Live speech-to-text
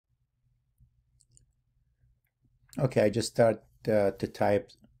Okay, I just start to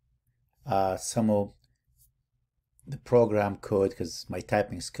type some of the program code because my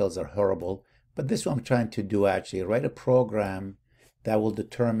typing skills are horrible. But this is what I'm trying to do actually, write a program that will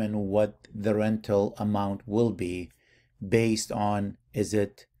determine what the rental amount will be based on, is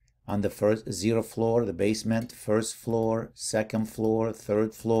it on the first 0 floor, the basement, first floor, second floor,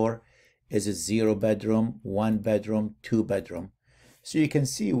 third floor? Is it 0 bedroom, 1 bedroom, 2 bedroom? So you can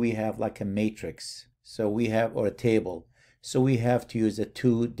see we have like a matrix. So we have, or a table. So we have to use a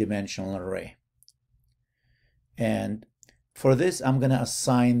two-dimensional array. And for this, I'm going to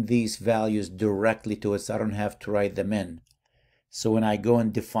assign these values directly to it so I don't have to write them in. So when I go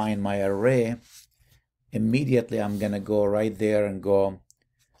and define my array, immediately I'm going to go right there and go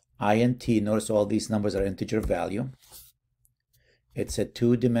int. Notice all these numbers are integer value. It's a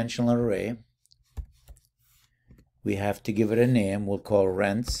two-dimensional array. We have to give it a name. We'll call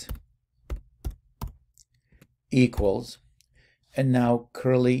rents equals, and now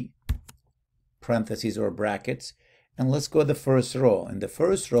curly parentheses or brackets. And let's go to the first row. In the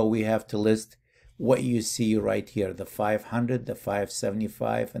first row, we have to list what you see right here, the 500, the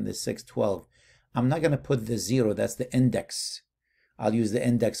 575, and the 612. I'm not going to put the 0. That's the index. I'll use the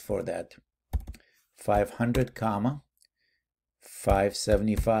index for that. 500, comma,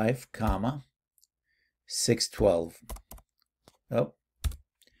 575, comma, 612. Oh,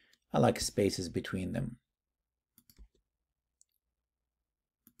 I like spaces between them.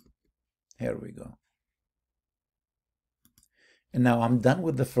 Here we go. And now I'm done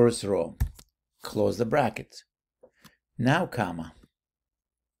with the first row. Close the brackets. Now, comma.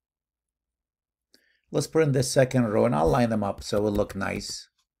 Let's put in the second row, and I'll line them up so it will look nice.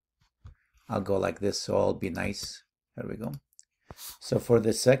 I'll go like this so it'll be nice. There we go. So for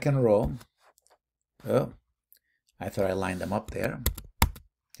the second row, oh, I thought I lined them up there.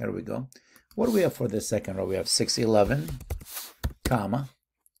 There we go. What do we have for the second row? We have 611, comma,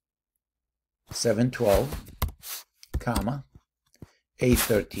 712, comma,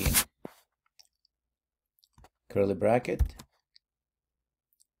 813. Curly bracket,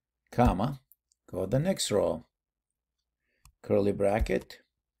 comma, go to the next row. Curly bracket,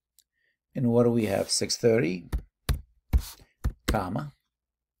 and what do we have? 630, comma,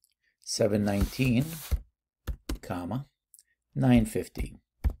 719, comma, 950.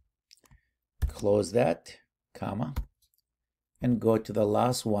 Close that, comma, and go to the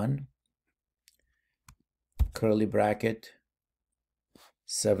last one. Curly bracket,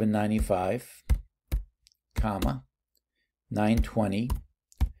 795, comma, 920,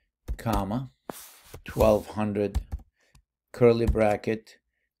 comma, 1200, curly bracket,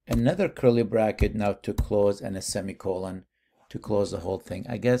 another curly bracket now to close, and a semicolon to close the whole thing.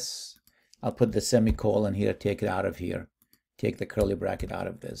 I guess I'll put the semicolon here, take it out of here, take the curly bracket out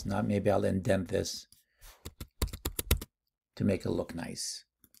of this. Now maybe I'll indent this to make it look nice.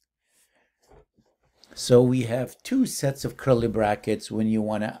 So we have two sets of curly brackets when you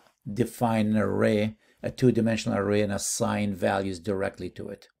want to define an array, a two-dimensional array, and assign values directly to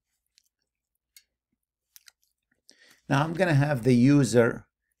it. Now I'm going to have the user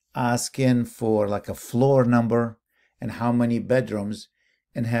ask in for like a floor number and how many bedrooms,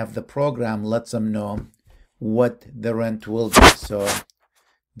 and have the program lets them know what the rent will be. So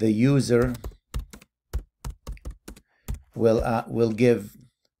the user will give,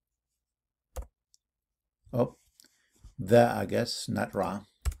 oh, I guess, not raw,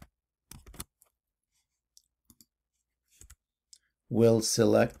 will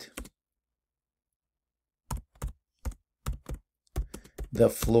select the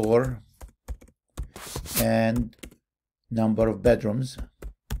floor and number of bedrooms.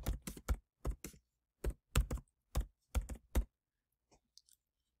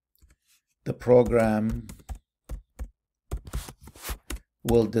 The program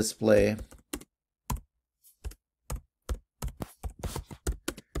will display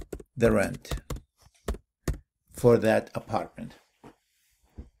the rent for that apartment.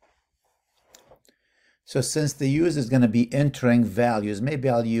 So since the user is going to be entering values, maybe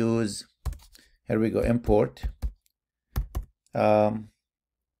I'll use, here we go, import. Been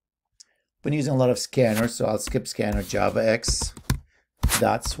using a lot of scanners, so I'll skip scanner. JavaX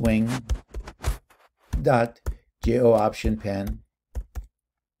dot swing dot jo option pen.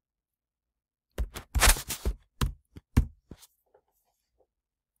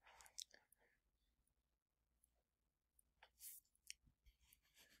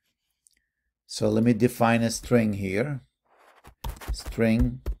 So let me define a string here.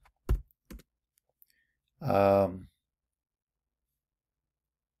 String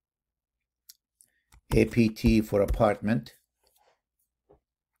APT for apartment.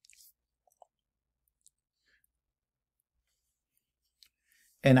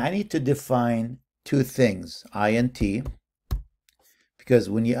 And I need to define two things, int, because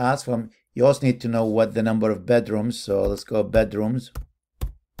when you ask for them, you also need to know what the number of bedrooms. So let's go bedrooms.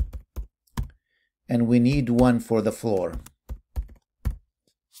 And we need one for the floor.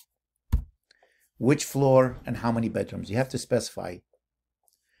 Which floor and how many bedrooms? You have to specify.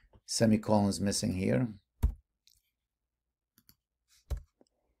 Semicolons missing here.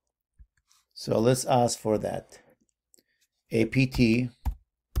 So let's ask for that. APT,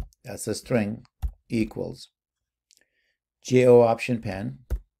 that's a string, equals JO option pen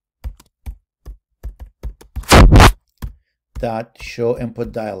dot show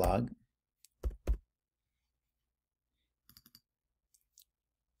input dialog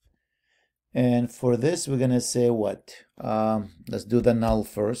and for this we're gonna say what? Let's do the null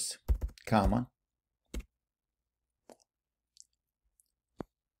first, comma.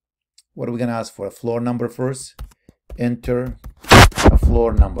 What are we gonna ask for? A floor number first. Enter a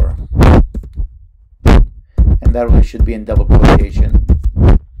floor number, and that really should be in double quotation.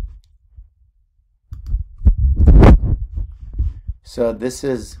 So this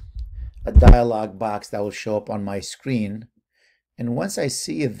is a dialog box that will show up on my screen, and once I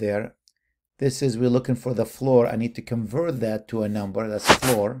see it there, this is we're looking for the floor. I need to convert that to a number. That's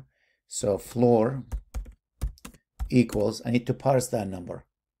floor. So floor equals, I need to parse that number.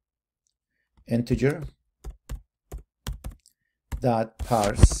 Integer dot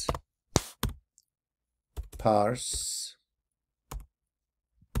parse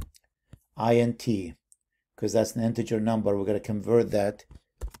int, because that's an integer number. We're going to convert that.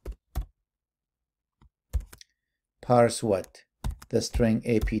 Parse what? The string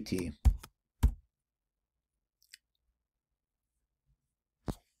apt.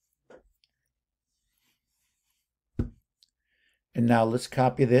 And now let's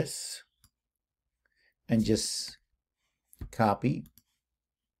copy this and just copy.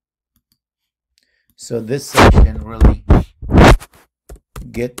 So this section really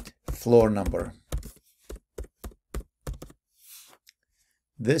get floor number.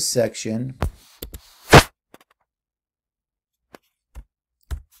 This section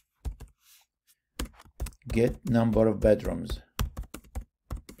get number of bedrooms.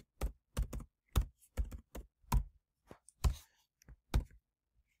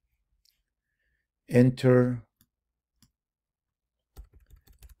 Enter,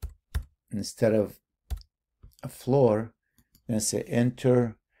 instead of a floor, I'm going to say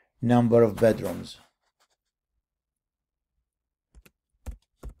enter number of bedrooms.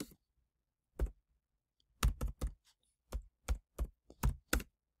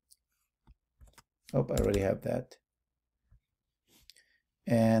 Oh, I already have that.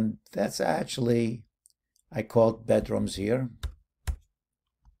 And that's actually, I called bedrooms here.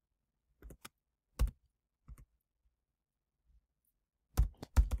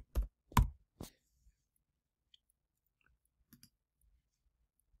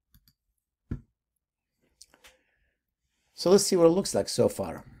 So let's see what it looks like so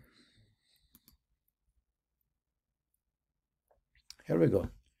far. Here we go.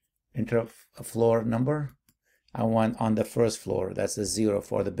 Enter a floor number. I want on the first floor. That's a 0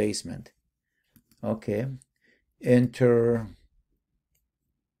 for the basement. Okay. Enter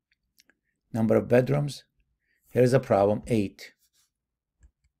number of bedrooms. Here's a problem, 8.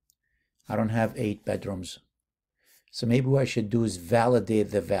 I don't have 8 bedrooms. So maybe what I should do is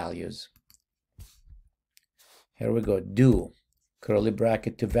validate the values. Here we go, do, curly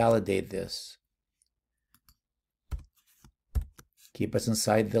bracket to validate this. Keep us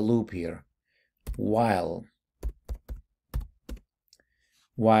inside the loop here. While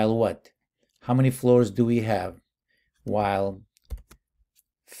what? How many floors do we have? While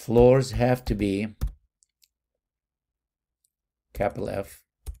floors have to be, capital F,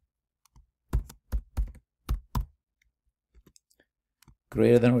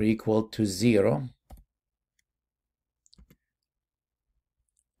 greater than or equal to 0,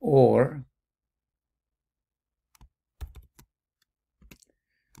 or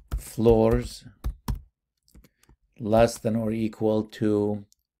floors less than or equal to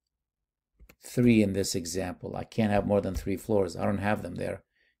 3 in this example. I can't have more than 3 floors. I don't have them there.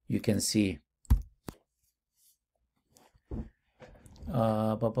 You can see.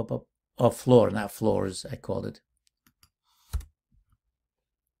 Floor, not floors, I called it.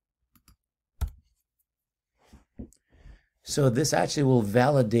 So this actually will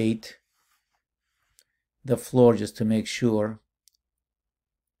validate the floor just to make sure.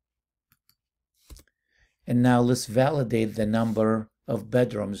 And now let's validate the number of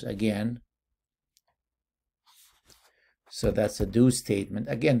bedrooms again. So that's a do statement.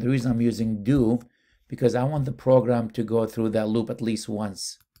 Again, the reason I'm using do, because I want the program to go through that loop at least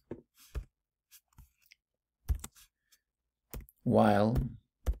once. While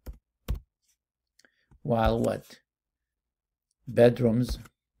what? Bedrooms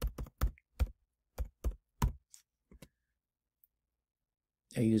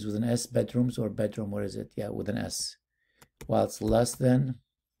I use with an S, bedrooms or bedroom, what is it? Yeah, with an S. While it's less than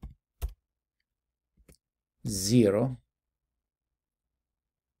 0,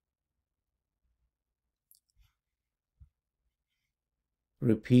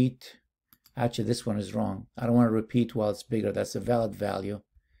 repeat. Actually, this one is wrong. I don't want to repeat while it's bigger. That's a valid value.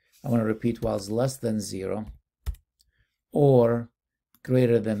 I want to repeat while it's less than 0 or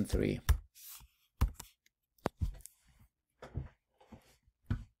greater than 3.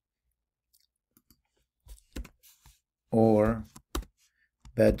 Or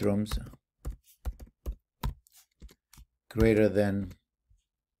bedrooms greater than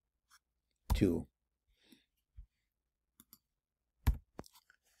 2.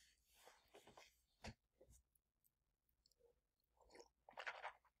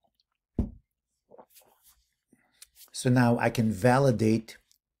 So now I can validate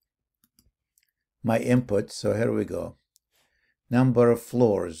my input. So here we go. Number of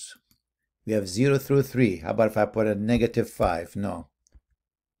floors. We have 0 through 3. How about if I put a -5? No.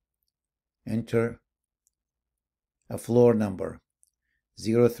 Enter a floor number.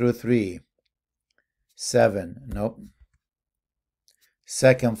 0 through 3. 7. Nope.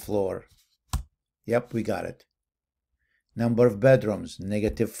 Second floor. Yep, we got it. Number of bedrooms.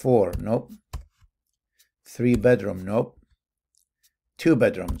 -4. Nope. 3 bedroom. Nope. 2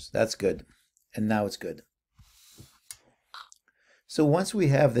 bedrooms. That's good. And now it's good. So once we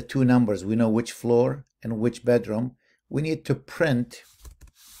have the two numbers, we know which floor and which bedroom, we need to print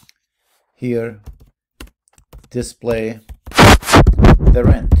here, display the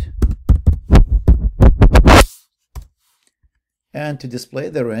rent. And to display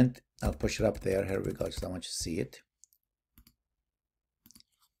the rent, I'll push it up there. Here we go. Just I want you to see it.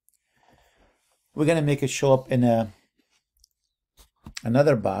 We're going to make it show up in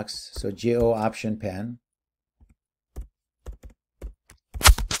another box. So JO option pan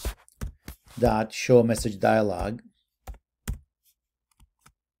dot show message dialog.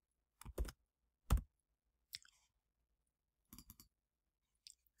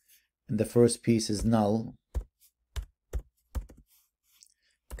 And the first piece is null,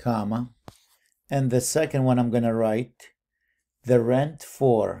 comma, and the second one I'm going to write the rent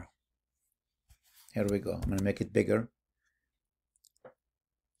for. Here we go. I'm going to make it bigger.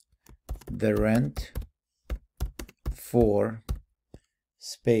 The rent for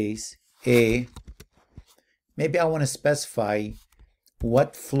space A. Maybe I want to specify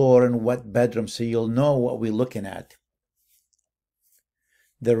what floor and what bedroom so you'll know what we're looking at.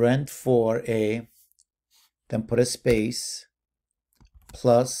 The rent for A, then put a space,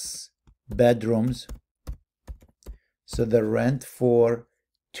 plus bedrooms. So the rent for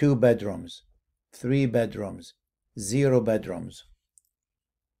 2 bedrooms, 3 bedrooms, 0 bedrooms.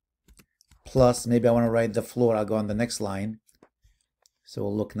 Plus, maybe I want to write the floor. I'll go on the next line. So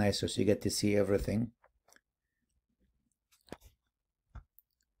it'll look nicer so you get to see everything.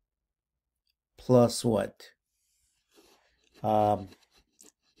 Plus what?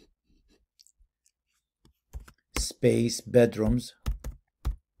 Space bedrooms.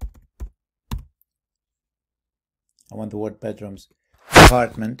 I want the word bedrooms.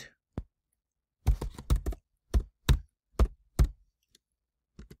 Apartment.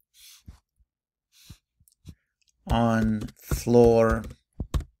 On floor.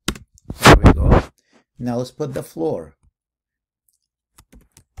 There we go. Now let's put the floor.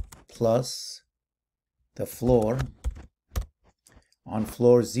 Plus the floor on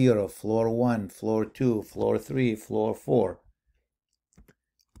floor 0, floor 1, floor 2, floor 3, floor 4.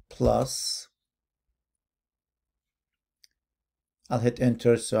 Plus, I'll hit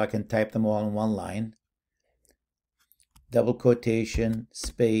enter so I can type them all in one line. Double quotation,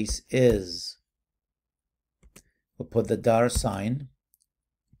 space is. We'll put the $sign.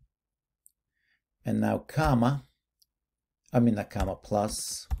 And now comma, not comma,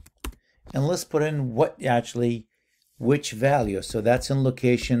 plus. And let's put in what actually, which value. So that's in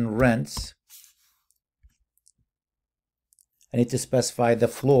location rents. I need to specify the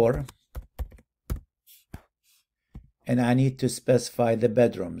floor. And I need to specify the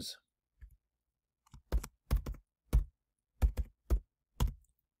bedrooms.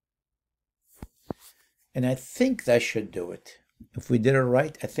 And I think that should do it. If we did it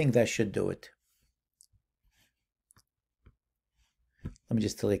right, I think that should do it. Let me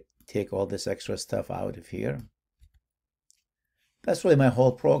just take all this extra stuff out of here. That's really my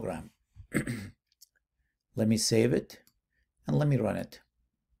whole program. Let me save it and let me run it.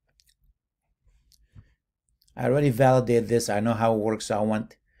 I already validated this. I know how it works. So I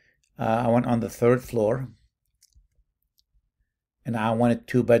went on the 3rd floor, and I wanted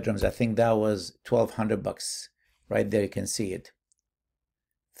 2 bedrooms. I think that was $1,200 right there. You can see it.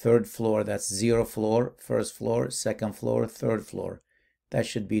 3rd floor, that's 0 floor, 1st floor, 2nd floor, 3rd floor. That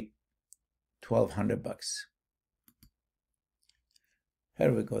should be $1,200.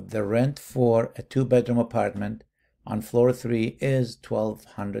 Here we go. The rent for a 2-bedroom apartment on floor 3 is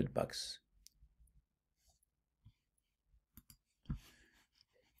 $1,200.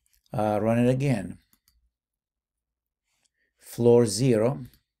 Run it again. Floor 0.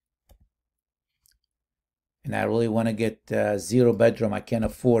 And I really want to get 0 bedroom. I can't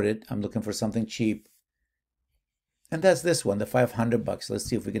afford it. I'm looking for something cheap. And that's this one, the $500. Let's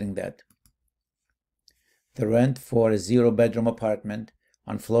see if we're getting that. The rent for a 0 bedroom apartment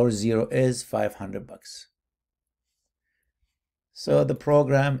on floor 0 is $500. So the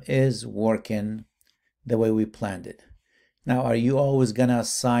program is working the way we planned it. Now, are you always going to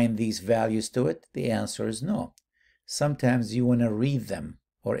assign these values to it? The answer is no. Sometimes you want to read them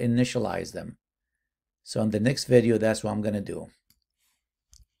or initialize them. So in the next video, that's what I'm going to do.